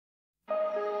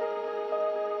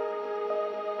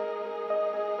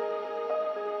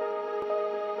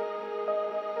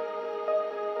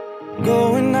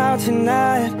Going out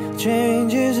tonight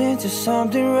changes into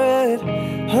something red.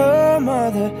 Her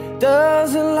mother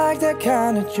doesn't like that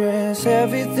kind of dress.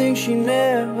 Everything she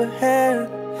never had,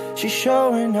 she's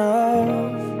showing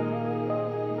off.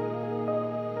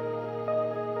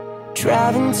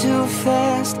 Driving too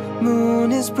fast,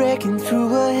 moon is breaking through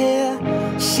her hair.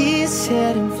 She's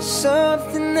heading for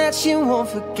something that she won't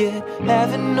forget.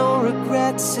 Having no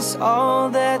regrets is all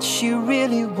that she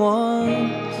really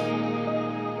wants.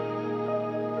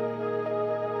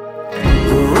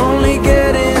 We're only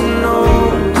getting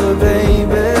older,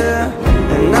 baby,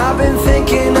 and I've been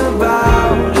thinking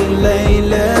about it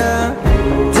lately.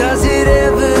 Does it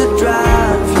ever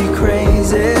drive you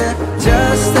crazy?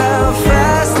 Just how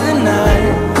fast the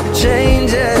night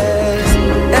changes.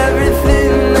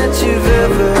 Everything that you've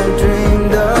ever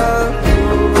dreamed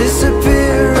of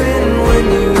disappearing when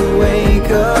you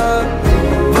wake up.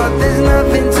 But there's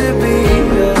nothing to be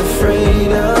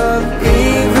afraid of.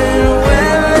 Even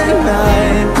when the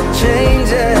night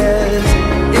changes,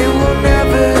 it will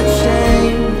never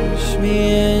change me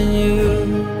and you.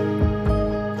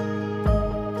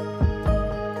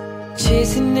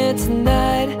 Chasing it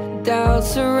tonight,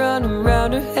 doubts are running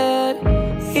round her head.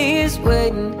 He's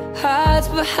waiting, hides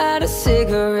behind a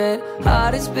cigarette.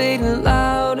 Heart is beating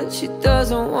loud and she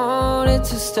doesn't want it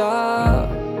to stop.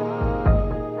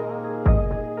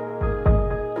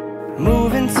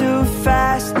 Moving too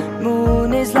fast,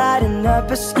 moon is lighting up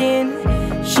her skin.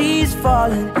 She's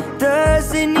falling,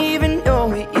 doesn't even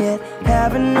know it yet.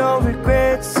 Having no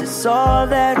regrets is all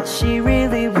that she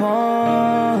really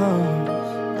wants.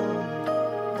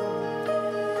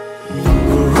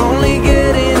 We're only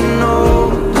getting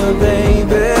older,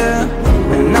 baby,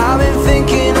 and I've been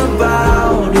thinking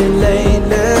about it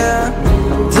lately.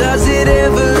 Does it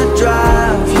ever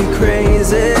drive you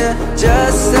crazy?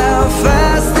 Just how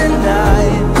fast the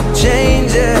night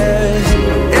changes.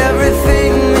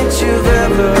 Everything that you've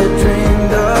ever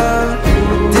dreamed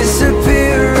of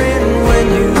disappearing when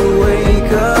you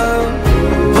wake up.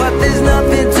 But there's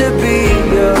nothing to be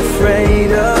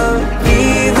afraid of.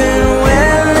 Even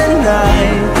when the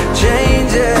night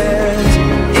changes,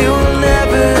 it will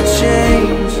never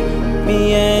change me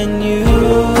and you.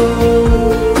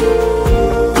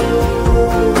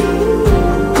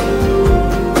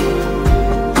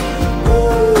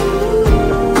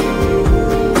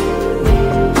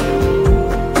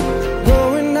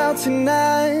 Going out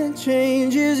tonight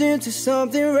changes into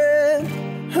something red.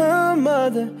 Her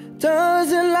mother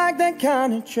doesn't like that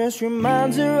kind of dress.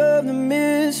 Reminds her of the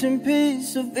missing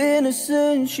piece of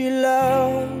innocence she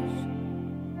lost.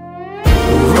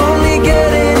 We're only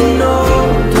getting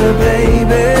older,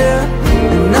 baby,